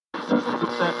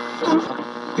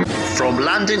From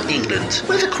London, England,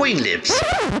 where the Queen lives.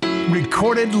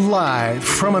 Recorded live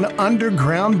from an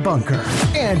underground bunker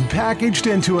and packaged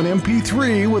into an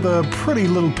MP3 with a pretty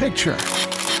little picture.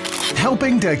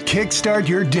 Helping to kickstart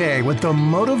your day with the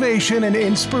motivation and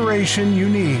inspiration you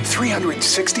need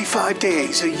 365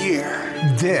 days a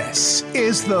year. This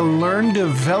is the Learn,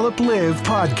 Develop, Live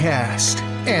podcast.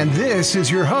 And this is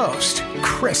your host,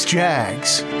 Chris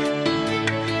Jaggs.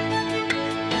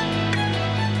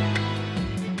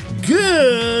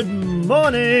 Good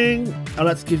morning! I'd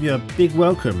like to give you a big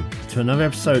welcome to another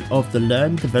episode of the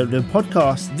Learn, Develop, Live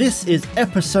podcast. This is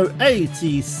episode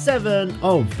 87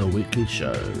 of the weekly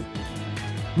show.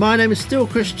 My name is still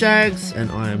Chris Jaggs, and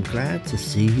I am glad to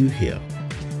see you here.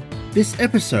 This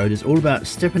episode is all about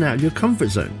stepping out of your comfort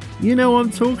zone. You know what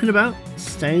I'm talking about?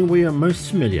 Staying where you're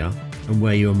most familiar and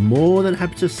where you're more than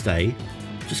happy to stay.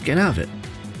 Just get out of it.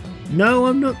 No,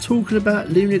 I'm not talking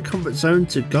about leaving your comfort zone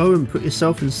to go and put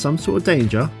yourself in some sort of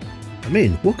danger. I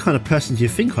mean, what kind of person do you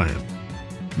think I am?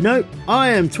 No, I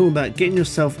am talking about getting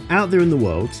yourself out there in the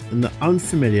world and the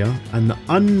unfamiliar and the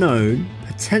unknown,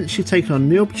 potentially taking on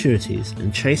new opportunities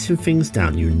and chasing things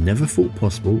down you never thought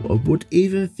possible or would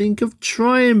even think of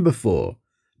trying before.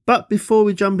 But before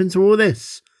we jump into all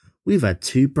this, we've had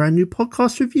 2 brand new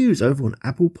podcast reviews over on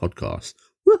Apple Podcasts.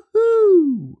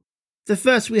 Woohoo! The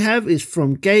first we have is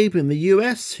from Gabe in the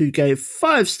US, who gave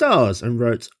 5 stars and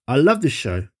wrote, "I love this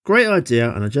show. Great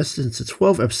idea, and I just listened to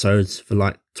 12 episodes for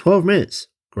like 12 minutes.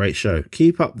 Great show.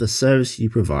 Keep up the service you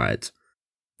provide."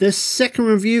 The second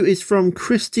review is from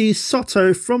Christy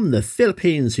Soto from the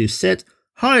Philippines, who said,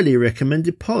 "Highly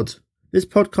recommended pod. This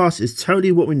podcast is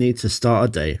totally what we need to start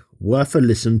a day. Worth a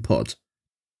listen pod."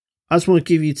 I just want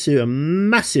to give you 2 a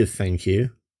massive thank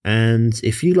you. And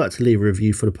if you'd like to leave a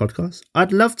review for the podcast,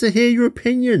 I'd love to hear your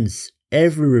opinions.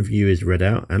 Every review is read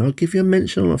out and I'll give you a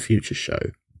mention on a future show.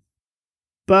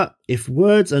 But if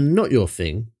words are not your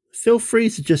thing, feel free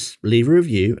to just leave a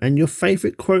review and your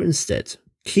favourite quote instead.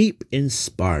 Keep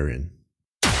inspiring.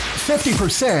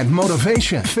 50%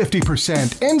 motivation,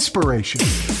 50% inspiration.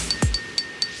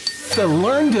 The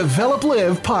Learn, Develop,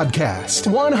 Live podcast.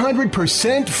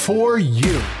 100% for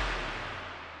you.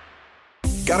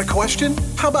 Got a question?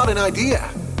 How about an idea?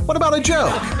 What about a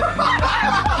joke?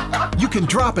 You can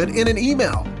drop it in an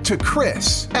email to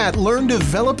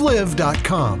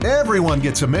chris@learndeveloplive.com. Everyone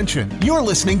gets a mention. You're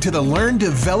listening to the Learn,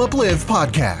 Develop, Live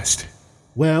podcast.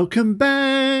 Welcome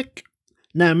back.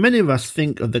 Now, many of us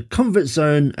think of the comfort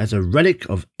zone as a relic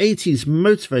of 80s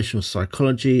motivational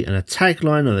psychology and a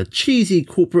tagline on a cheesy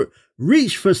corporate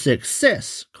reach for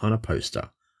success kind of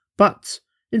poster. But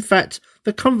in fact,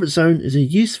 the comfort zone is a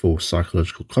useful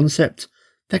psychological concept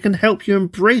that can help you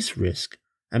embrace risk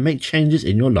and make changes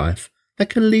in your life that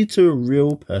can lead to a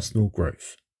real personal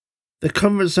growth. The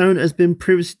comfort zone has been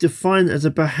previously defined as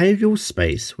a behavioural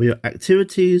space where your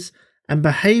activities and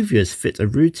behaviours fit a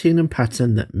routine and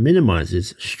pattern that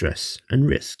minimises stress and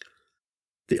risk.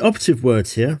 The operative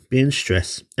words here being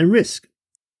stress and risk.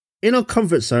 In our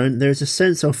comfort zone, there is a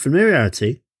sense of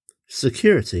familiarity,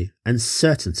 security and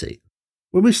certainty.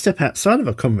 When we step outside of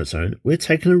our comfort zone, we're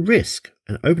taking a risk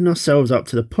and open ourselves up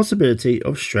to the possibility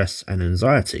of stress and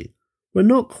anxiety. We're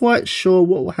not quite sure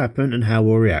what will happen and how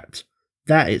we'll react.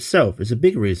 That itself is a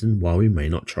big reason why we may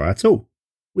not try at all.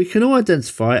 We can all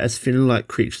identify as feeling like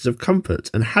creatures of comfort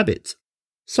and habit.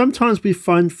 Sometimes we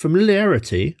find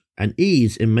familiarity and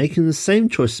ease in making the same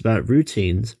choices about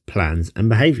routines, plans and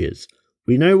behaviours.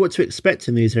 We know what to expect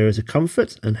in these areas of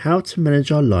comfort and how to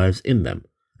manage our lives in them.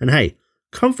 And hey,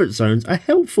 comfort zones are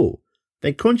helpful.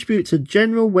 They contribute to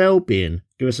general well-being,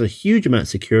 give us a huge amount of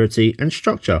security and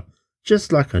structure,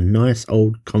 just like a nice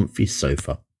old comfy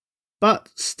sofa. But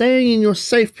staying in your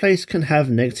safe place can have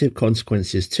negative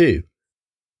consequences too.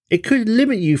 It could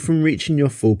limit you from reaching your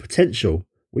full potential.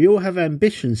 We all have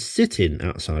ambitions sitting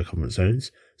outside our comfort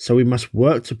zones, so we must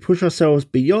work to push ourselves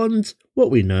beyond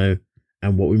what we know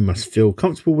and what we must feel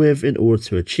comfortable with in order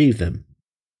to achieve them.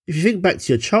 If you think back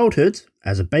to your childhood,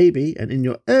 as a baby and in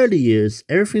your early years,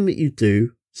 everything that you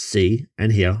do, see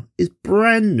and hear is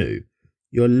brand new.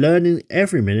 You're learning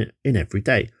every minute in every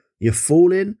day. You're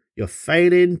falling, you're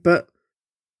failing, but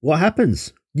what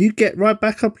happens? You get right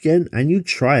back up again and you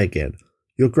try again.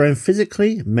 You're growing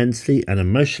physically, mentally and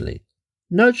emotionally.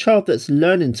 No child that's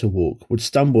learning to walk would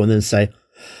stumble and then say,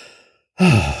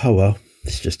 oh well,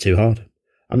 it's just too hard.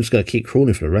 I'm just going to keep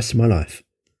crawling for the rest of my life.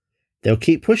 They'll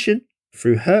keep pushing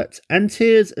through hurt and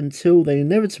tears until they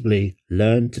inevitably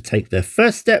learn to take their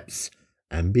first steps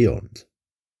and beyond.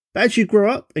 But as you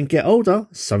grow up and get older,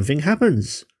 something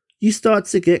happens. You start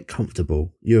to get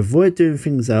comfortable. You avoid doing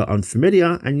things that are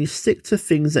unfamiliar and you stick to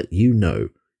things that you know.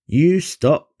 You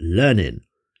stop learning.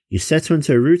 You settle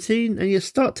into a routine and you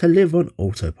start to live on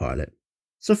autopilot.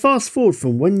 So fast forward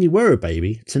from when you were a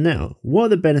baby to now, what are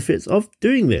the benefits of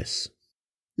doing this?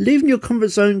 Leaving your comfort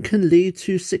zone can lead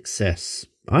to success.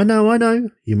 I know,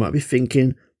 you might be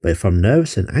thinking, but if I'm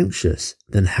nervous and anxious,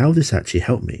 then how will this actually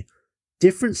help me?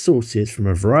 Different sources from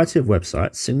a variety of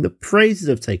websites sing the praises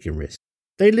of taking risks.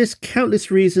 They list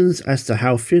countless reasons as to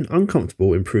how feeling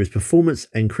uncomfortable improves performance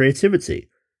and creativity.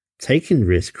 Taking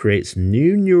risks creates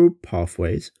new neural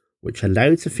pathways which allow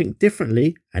you to think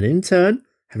differently and in turn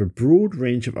have a broad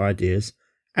range of ideas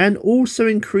and also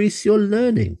increase your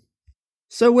learning.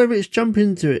 So whether it's jumping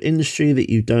into an industry that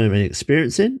you don't have any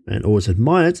experience in and always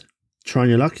admired, trying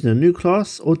your luck in a new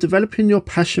class, or developing your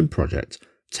passion project,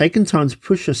 taking time to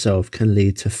push yourself can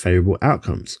lead to favourable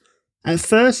outcomes. At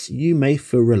first, you may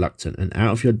feel reluctant and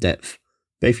out of your depth,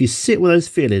 but if you sit with those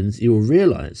feelings, you will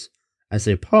realise, as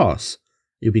they pass,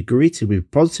 you'll be greeted with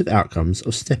positive outcomes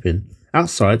of stepping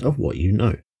outside of what you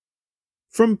know.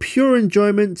 From pure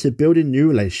enjoyment to building new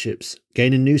relationships,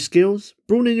 gaining new skills,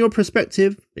 broadening your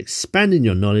perspective, expanding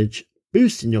your knowledge,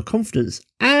 boosting your confidence,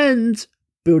 and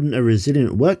building a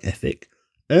resilient work ethic,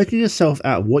 urging yourself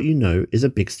out of what you know is a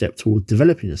big step towards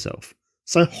developing yourself.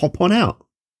 So hop on out.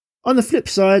 On the flip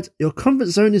side, your comfort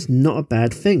zone is not a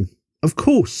bad thing. Of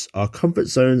course, our comfort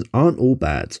zones aren't all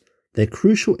bad. They're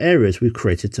crucial areas we've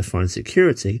created to find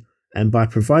security, and by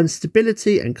providing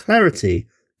stability and clarity,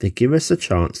 they give us a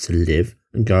chance to live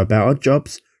and go about our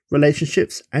jobs,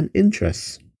 relationships, and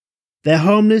interests. They're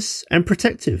harmless and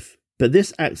protective, but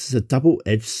this acts as a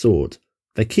double-edged sword.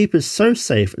 They keep us so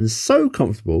safe and so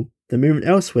comfortable that moving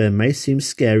elsewhere may seem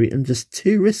scary and just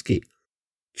too risky.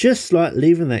 Just like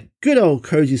leaving that good old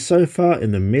cozy sofa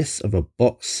in the midst of a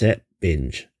box set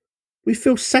binge. We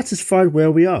feel satisfied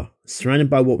where we are, surrounded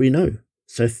by what we know,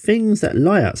 so things that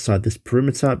lie outside this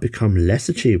perimeter become less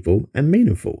achievable and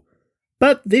meaningful.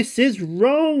 But this is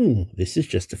wrong. This is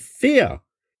just a fear.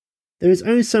 There is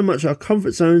only so much our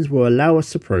comfort zones will allow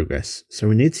us to progress, so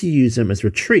we need to use them as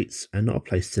retreats and not a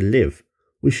place to live.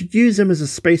 We should use them as a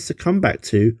space to come back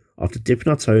to after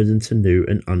dipping our toes into new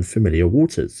and unfamiliar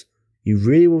waters. You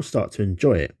really will start to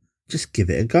enjoy it. Just give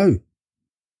it a go.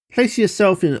 Placing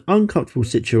yourself in an uncomfortable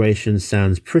situation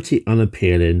sounds pretty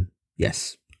unappealing.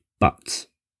 Yes, but.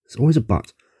 There's always a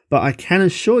but. But I can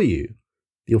assure you,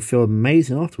 you'll feel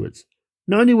amazing afterwards.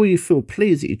 Not only will you feel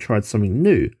pleased that you tried something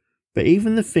new, but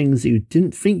even the things that you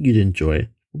didn't think you'd enjoy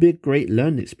will be a great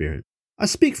learning experience. I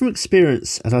speak from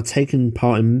experience as I've taken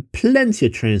part in plenty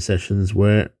of training sessions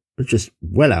where I was just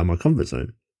well out of my comfort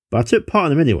zone. But I took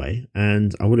part in them anyway,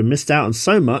 and I would have missed out on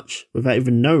so much without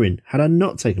even knowing had I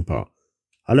not taken part.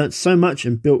 I learnt so much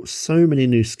and built so many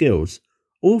new skills,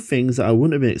 all things that I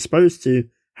wouldn't have been exposed to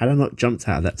had I not jumped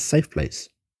out of that safe place.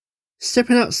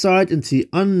 Stepping outside into the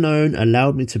unknown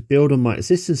allowed me to build on my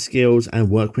existing skills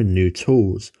and work with new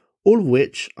tools, all of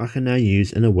which I can now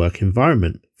use in a work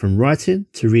environment, from writing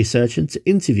to researching to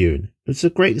interviewing. It's a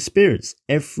great experience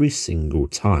every single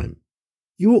time.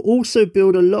 You will also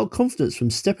build a lot of confidence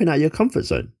from stepping out of your comfort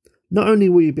zone. Not only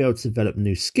will you be able to develop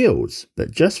new skills,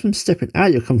 but just from stepping out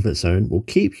of your comfort zone will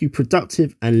keep you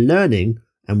productive and learning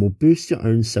and will boost your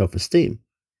own self-esteem.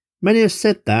 Many have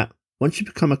said that once you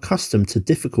become accustomed to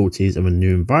difficulties of a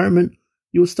new environment,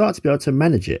 you will start to be able to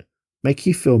manage it, make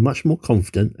you feel much more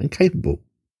confident and capable.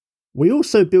 We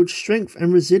also build strength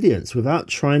and resilience without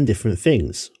trying different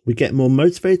things. We get more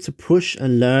motivated to push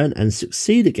and learn and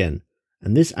succeed again.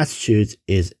 And this attitude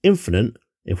is infinite.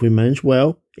 If we manage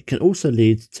well, it can also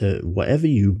lead to whatever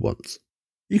you want.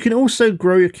 You can also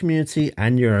grow your community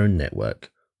and your own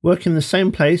network. Working in the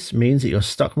same place means that you're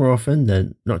stuck more often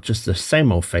than not just the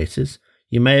same old faces.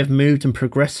 You may have moved and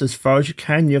progressed as far as you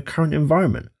can in your current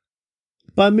environment.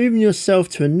 By moving yourself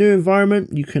to a new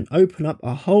environment, you can open up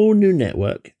a whole new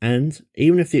network, and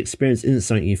even if the experience isn't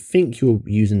something you think you'll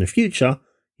use in the future,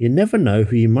 you never know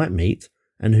who you might meet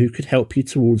and who could help you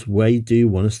towards where you do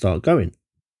want to start going.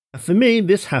 For me,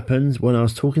 this happened when I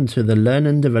was talking to the Learn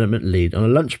and Development lead on a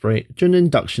lunch break during an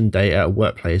induction day at a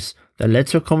workplace that led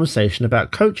to a conversation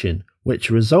about coaching, which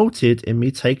resulted in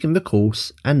me taking the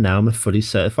course, and now I'm a fully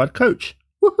certified coach.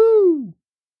 Woohoo!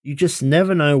 You just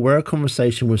never know where a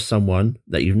conversation with someone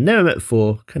that you've never met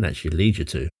before can actually lead you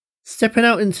to. Stepping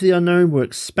out into the unknown will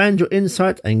expand your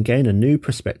insight and gain a new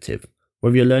perspective,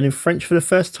 whether you're learning French for the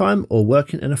first time or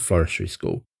working in a floristry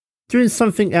school. Doing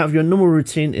something out of your normal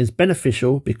routine is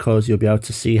beneficial because you'll be able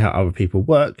to see how other people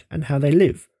work and how they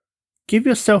live. Give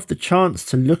yourself the chance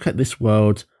to look at this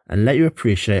world and let you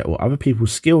appreciate what other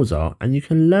people's skills are, and you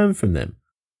can learn from them.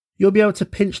 You'll be able to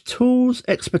pinch tools,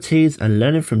 expertise, and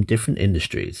learning from different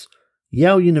industries.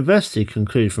 Yale University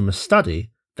concluded from a study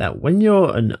that when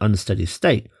you're in an unsteady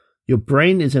state, your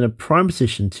brain is in a prime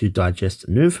position to digest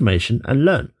new information and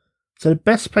learn. So the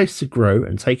best place to grow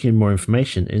and take in more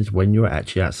information is when you're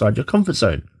actually outside your comfort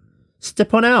zone.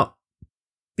 Step on out.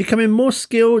 Becoming more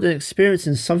skilled and experienced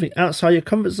in something outside your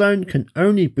comfort zone can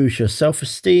only boost your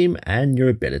self-esteem and your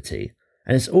ability.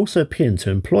 And it's also appealing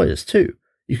to employers too.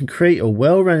 You can create a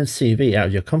well-rounded CV out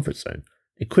of your comfort zone,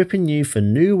 equipping you for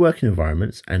new working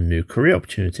environments and new career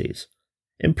opportunities.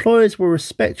 Employers will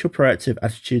respect your proactive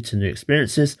attitude to new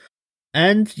experiences,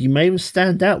 and you may even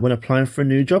stand out when applying for a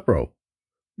new job role.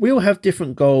 We all have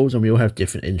different goals and we all have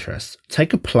different interests.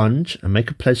 Take a plunge and make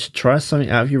a pledge to try something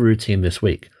out of your routine this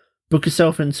week. Book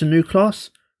yourself into a new class,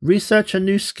 research a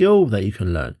new skill that you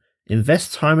can learn,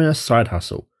 invest time in a side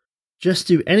hustle. Just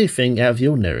do anything out of the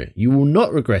ordinary. You will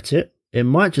not regret it. It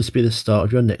might just be the start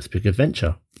of your next big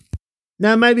adventure.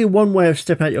 Now, maybe one way of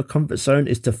stepping out your comfort zone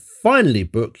is to finally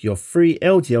book your free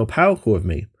LDL Power Call with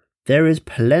me. There is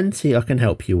plenty I can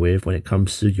help you with when it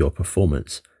comes to your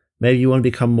performance. Maybe you want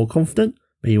to become more confident.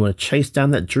 Maybe you want to chase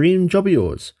down that dream job of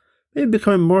yours. Maybe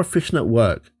becoming more efficient at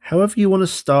work. However you want to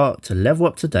start to level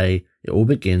up today, it all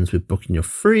begins with booking your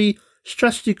free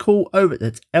strategy call over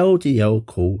at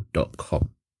ldlcall.com.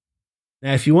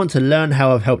 Now, if you want to learn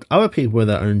how I've helped other people with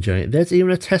their own journey, there's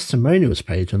even a testimonials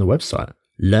page on the website,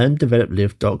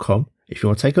 learndeveloplive.com, if you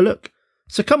want to take a look.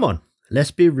 So come on,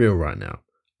 let's be real right now.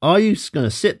 Are you going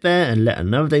to sit there and let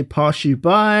another day pass you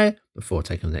by before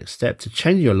taking the next step to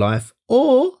change your life,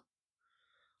 or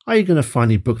are you going to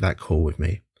finally book that call with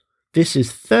me? This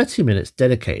is 30 minutes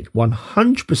dedicated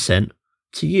 100%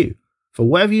 to you. For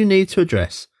whatever you need to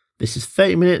address, this is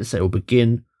 30 minutes that will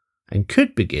begin and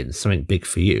could begin something big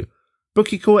for you.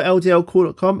 Book your call at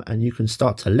ldlcall.com and you can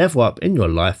start to level up in your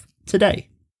life today.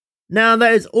 Now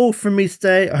that is all from me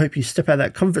today. I hope you step out of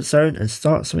that comfort zone and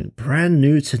start something brand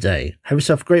new today. Have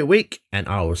yourself a great week and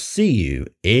I will see you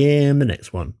in the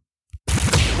next one.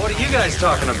 What are you guys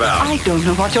talking about? I don't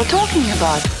know what you're talking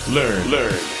about. Learn,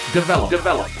 develop,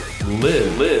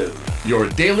 live. Your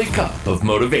daily cup of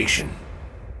motivation.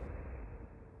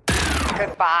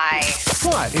 Goodbye.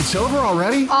 What? It's over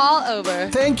already? All over.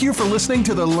 Thank you for listening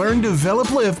to the Learn,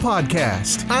 Develop, Live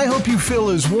podcast. I hope you feel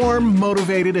as warm,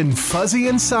 motivated, and fuzzy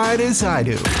inside as I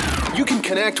do. You can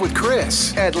connect with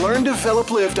Chris at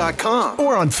learndeveloplive.com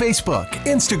or on Facebook,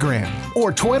 Instagram,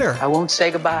 or Twitter. I won't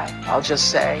say goodbye. I'll just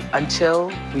say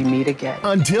until we meet again.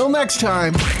 Until next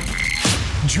time,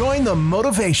 join the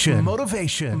motivation.